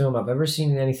out of this film I've ever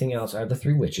seen in anything else are the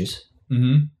three witches.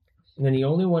 Mm-hmm. And then the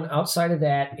only one outside of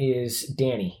that is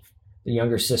Danny, the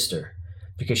younger sister.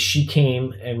 Because she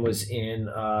came and was in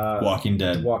Walking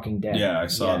Dead. Walking Dead. Yeah, I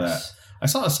saw that. I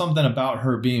saw something about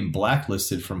her being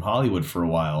blacklisted from Hollywood for a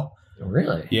while.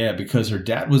 Really? Yeah, because her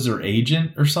dad was her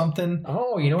agent or something.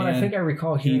 Oh, you know what? I think I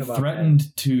recall hearing about that. He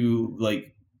threatened to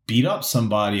like beat up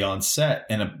somebody on set,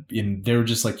 and they were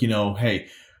just like, you know, hey,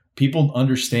 people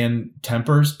understand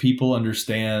tempers. People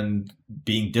understand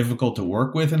being difficult to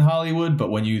work with in Hollywood.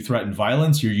 But when you threaten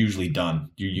violence, you're usually done.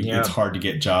 It's hard to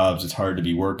get jobs. It's hard to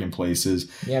be working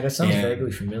places. Yeah, that sounds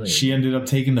vaguely familiar. She ended up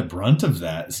taking the brunt of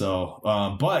that. So,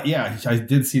 but yeah, I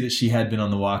did see that she had been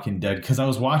on The Walking Dead because I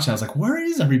was watching. I was like, where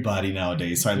is everybody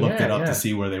nowadays? So I looked it up to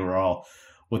see what they were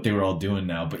all doing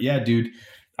now. But yeah, dude.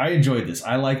 I enjoyed this.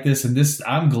 I like this, and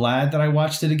I'm glad that I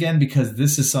watched it again because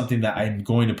this is something that I'm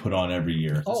going to put on every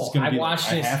year. I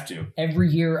watched this. I have to every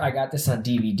year. I got this on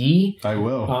DVD. I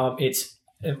will. It's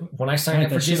when I signed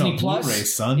up for Disney Plus.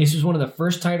 This was one of the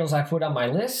first titles I put on my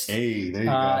list. Hey, there you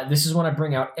go. This is one I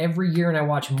bring out every year, and I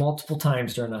watch multiple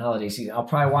times during the holiday season. I'll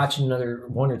probably watch it another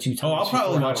 1 or 2 times. Oh, I'll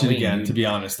probably watch it again. Dude. To be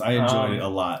honest, I enjoyed it a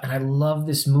lot, and I love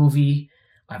this movie.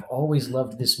 I've always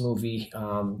loved this movie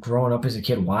growing up as a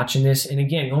kid watching this. And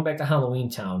again, going back to Halloween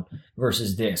Town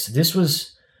versus this. This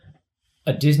was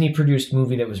a Disney-produced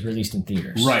movie that was released in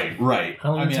theaters. Right.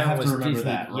 Halloween Town I have was to remember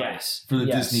Disney, that. Right? Yes. For the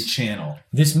Disney Channel.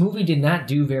 This movie did not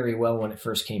do very well when it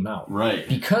first came out. Right.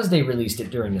 Because they released it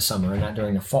during the summer and not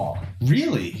during the fall.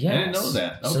 Really? Yes. I didn't know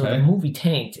that. Okay. So the movie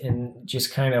tanked and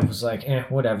just kind of was like,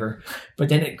 whatever. But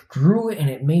then it grew and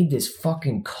it made this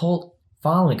fucking cult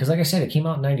following, because like I said, it came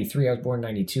out in 93. I was born in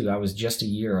 92. I was just a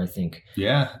year, I think,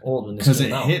 old when this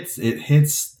came out. Because it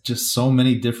hits just so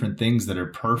many different things that are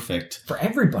perfect for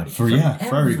everybody. For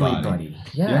everybody.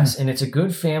 Yes, and it's a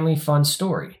good family fun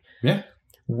story. Yeah,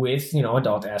 with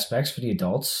adult aspects for the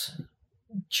adults,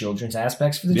 children's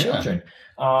aspects for the children.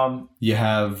 You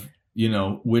have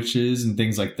witches and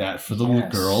things like that for the little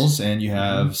girls, and you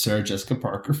have Sarah Jessica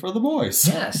Parker for the boys.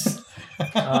 Yes.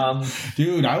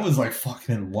 Dude, I was like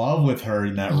fucking in love with her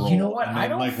in that role. You know what? And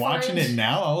then, watching it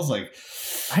now, I was like,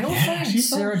 I don't find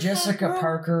Sarah Jessica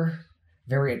Parker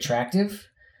very attractive,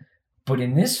 but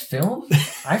in this film,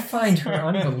 I find her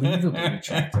unbelievably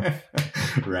attractive.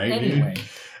 Right? Anyway.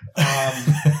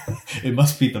 It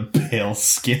must be the pale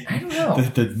skin. I don't know.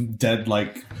 The dead,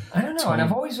 like... I don't know, tone. and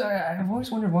I've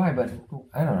always wondered why, but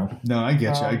I don't know. No, I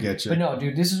get you. But no,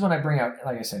 dude, this is when I bring out,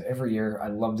 like I said, every year. I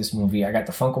love this movie. I got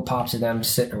the Funko Pops of them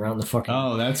sitting around the fucking...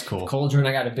 Oh, that's cool. Cauldron.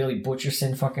 I got a Billy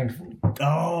Butcherson fucking...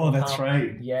 Oh, that's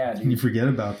right. Yeah, dude. You forget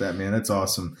about that, man. That's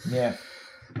awesome. Yeah.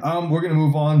 We're going to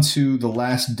move on to the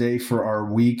last day for our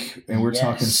week, and we're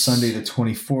talking Sunday the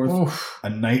 24th, Oof. A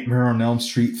Nightmare on Elm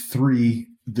Street 3,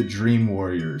 The Dream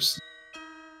Warriors.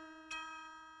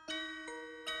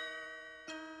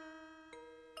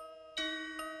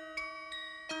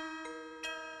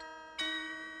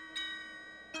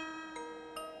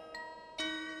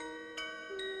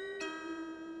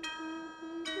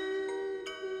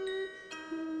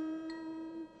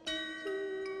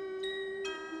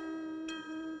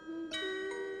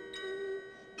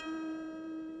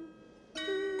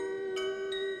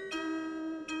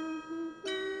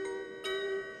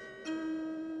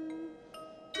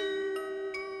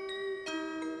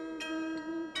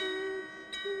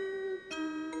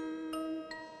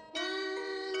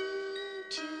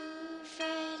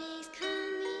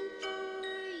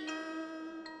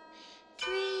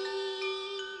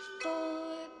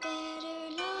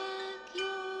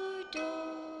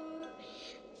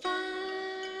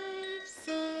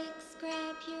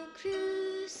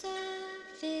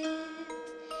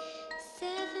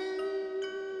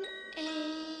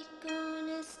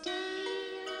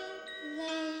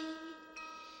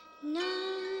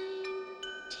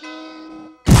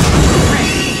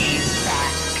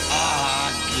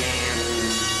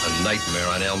 Nightmare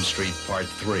on Elm Street Part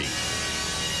 3.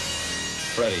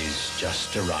 Freddy's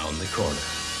just around the corner.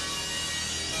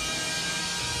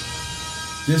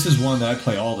 This is one that I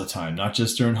play all the time, not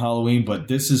just during Halloween, but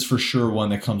this is for sure one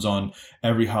that comes on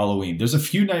every Halloween. There's a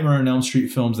few Nightmare on Elm Street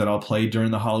films that I'll play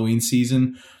during the Halloween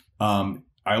season. I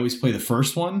always play the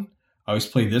first one. I always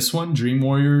play this one, Dream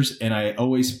Warriors, and I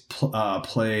always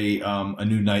play A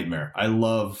New Nightmare. I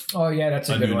love that's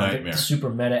a good New one. Nightmare. The super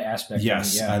meta aspect.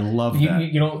 Yes, of it, yeah. I love you,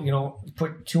 that. You don't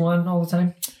put 2 on all the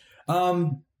time?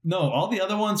 No, all the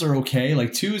other ones are okay.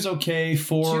 Like 2 is okay.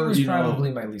 4, 2 is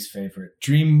probably my least favorite.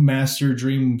 Dream Master,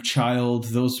 Dream Child,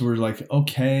 those were like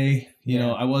okay. You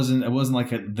know, I wasn't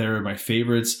like they're my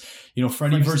favorites. You know,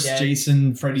 Freddy vs.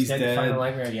 Jason, Freddy's Dead. Final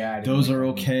Nightmare, yeah, those are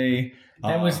okay.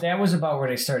 That was about where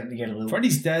they started to get a little.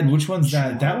 Freddy's Dead. Which one's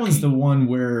that? That one's the one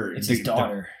where it's his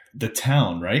daughter. The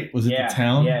town, right? Was it the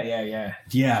town? Yeah.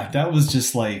 Yeah, that was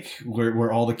just like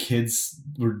where all the kids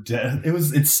were dead.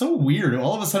 It's so weird.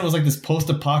 All of a sudden, it was like this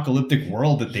post-apocalyptic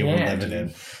world that they were living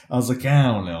in. I was like, I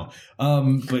don't know.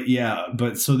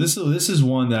 But so this is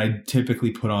one that I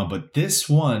typically put on. But this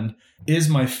one is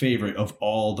my favorite of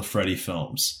all the Freddy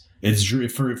films. It's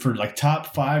for like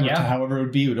top 5 or however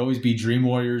it would always be Dream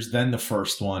Warriors, then the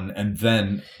first one, and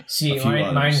then mine's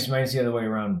the other way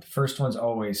around. The first one's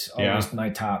always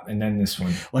my top, and then this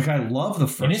one. Like I love the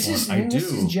first one.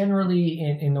 This is generally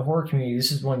in the horror community.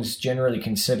 This is one that's generally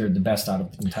considered the best out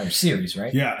of the entire series,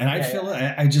 right? Yeah, and I feel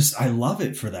I love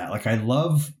it for that. Like I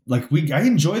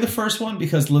enjoy the first one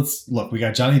because we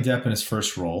got Johnny Depp in his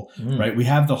first role, right? We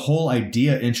have the whole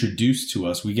idea introduced to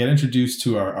us. We get introduced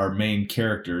to our main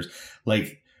characters.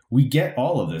 Like we get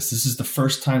all of this. This is the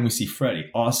first time we see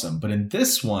Freddy. Awesome. But in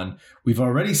this one, we've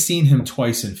already seen him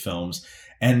twice in films.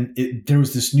 And there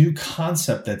was this new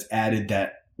concept that's added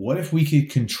that what if we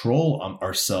could control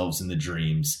ourselves in the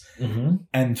dreams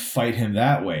and fight him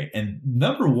that way? And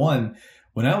number one,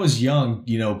 when I was young,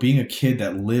 you know, being a kid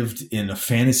that lived in a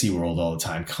fantasy world all the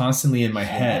time, constantly in my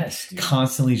head,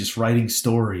 constantly just writing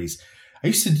stories. I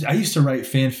used to write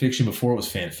fan fiction before it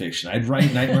was fan fiction. I'd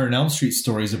write Nightmare on Elm Street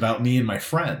stories about me and my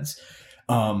friends.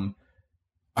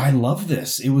 I love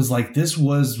this. It was like this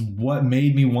was what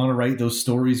made me want to write those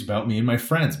stories about me and my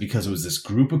friends because it was this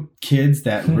group of kids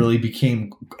that really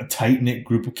became a tight-knit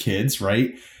group of kids,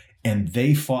 right? And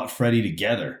they fought Freddy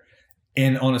together.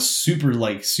 And on a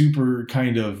super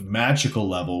kind of magical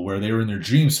level where they were in their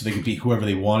dreams so they could be whoever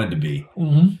they wanted to be.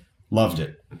 Loved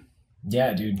it.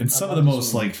 Yeah, dude. And some of the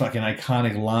most like fucking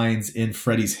iconic lines in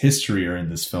Freddy's history are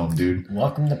in this film, dude.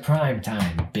 Welcome to prime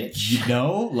time, bitch. You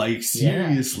know, like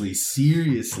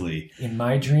seriously. In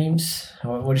my dreams,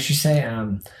 what did she say?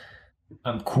 I'm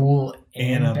cool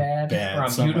and I'm bad. Or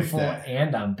I'm beautiful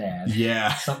and I'm bad.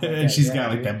 Yeah. And she's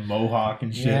got like that mohawk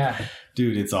and shit. Yeah.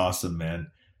 Dude, it's awesome, man.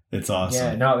 It's awesome.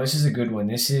 Yeah, no, this is a good one.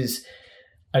 This is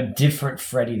a different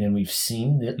Freddy than we've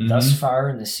seen thus far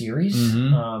in the series.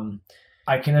 Mm-hmm.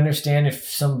 I can understand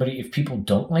if people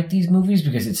don't like these movies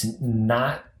because it's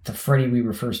not the Freddy we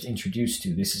were first introduced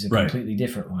to. This is a completely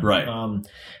different one. Right.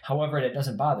 However, that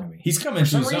doesn't bother me. He's coming for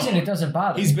some to his reason. own. It doesn't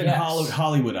bother me. He's been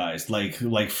Hollywoodized.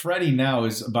 Like Freddy now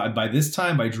is by this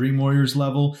time by Dream Warriors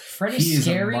level. Freddy's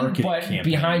scary, but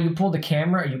behind you pull the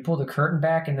curtain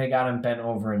back, and they got him bent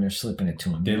over, and they're slipping it to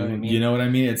him. You know what I mean? You know what I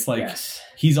mean? It's like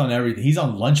he's on everything. He's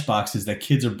on lunchboxes that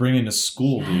kids are bringing to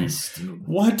school, dude.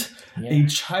 What a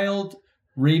child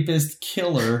rapist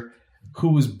killer who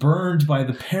was burned by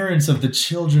the parents of the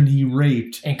children he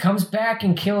raped. And comes back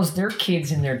and kills their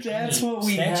kids in their dreams. That's what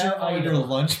we have on your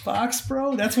lunchbox,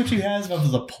 bro? That's what you have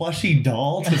as a plushy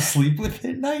doll to sleep with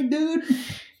at night, dude?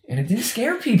 And it didn't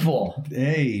scare people.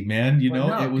 Hey, man,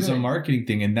 it was a marketing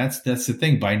thing. And that's the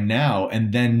thing. By now,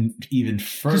 and then even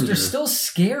further. Because they're still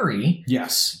scary.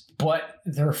 Yes. But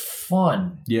they're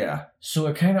fun. Yeah. So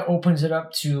it kind of opens it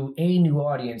up to new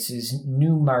audiences,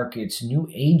 new markets, new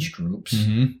age groups.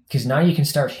 Because now you can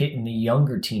start hitting the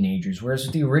younger teenagers. Whereas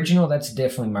with the original, that's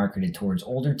definitely marketed towards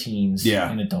older teens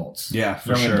and adults. Yeah,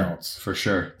 for young sure. adults. For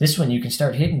sure. This one, you can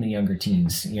start hitting the younger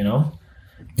teens,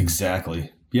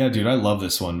 Exactly. Yeah, dude, I love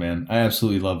this one, man. I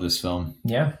absolutely love this film.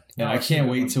 Yeah. And I can't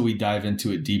wait till we dive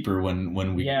into it deeper when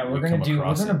we I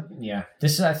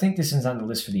think this is on the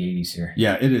list for the 80s here.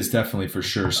 Yeah, it is definitely for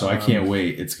sure. So I can't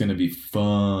wait. It's going to be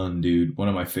fun, dude. One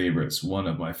of my favorites. We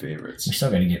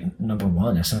still got to get number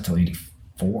 1. That's not till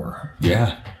 84.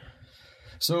 Yeah.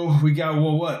 So we got,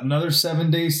 another 7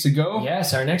 days to go?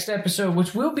 Yes, our next episode,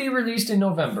 which will be released in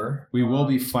November. We will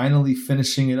be finally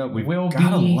finishing it up. We've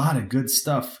got a lot of good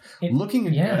stuff. Looking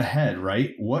ahead,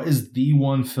 right? What is the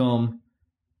one film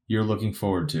you're looking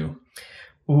forward to?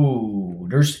 Ooh,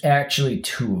 there's actually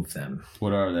 2 of them.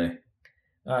 What are they?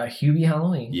 Hubie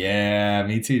Halloween. Yeah,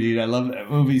 me too, dude. I love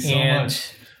that movie so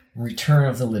much. Return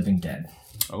of the Living Dead.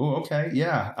 Oh, okay.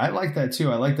 Yeah, I like that too.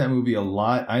 I like that movie a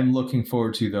lot. I'm looking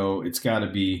forward to, though, it's got to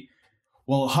be...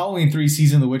 Well, Halloween 3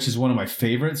 Season of the Witch is one of my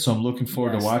favorites, so I'm looking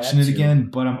forward to watching it again.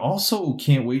 But I'm also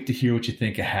can't wait to hear what you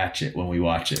think of Hatchet when we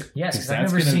watch it. Yes, because I've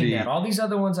never seen that. All these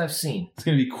other ones I've seen. It's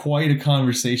going to be quite a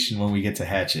conversation when we get to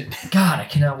Hatchet. God, I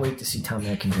cannot wait to see Tom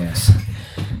Atkins' ass.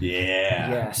 Yeah.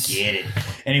 Yes. Get it.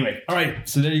 Anyway, all right.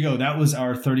 So there you go. That was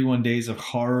our 31 Days of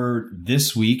Horror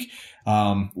this week.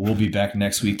 We'll be back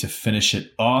next week to finish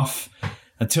it off.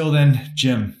 Until then,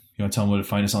 Jim, you want to tell them where to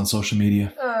find us on social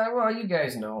media? Well, you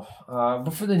guys know.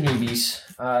 But for the newbies,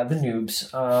 the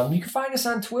noobs, you can find us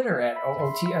on Twitter at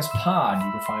OOTSPod.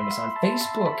 You can find us on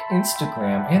Facebook,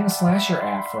 Instagram, and the Slasher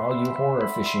app for all you horror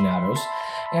aficionados.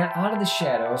 And Out of the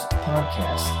Shadows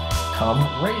podcast. Come,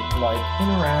 rate, like,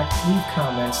 interact, leave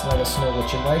comments, let us know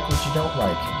what you like, what you don't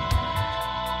like.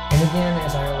 And again,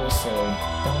 as I always say,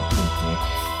 don't be a dick.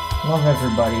 Love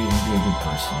everybody and be a good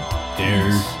person.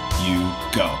 There you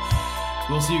go.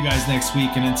 We'll see you guys next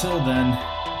week, and until then,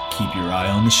 keep your eye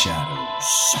on the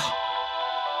shadows.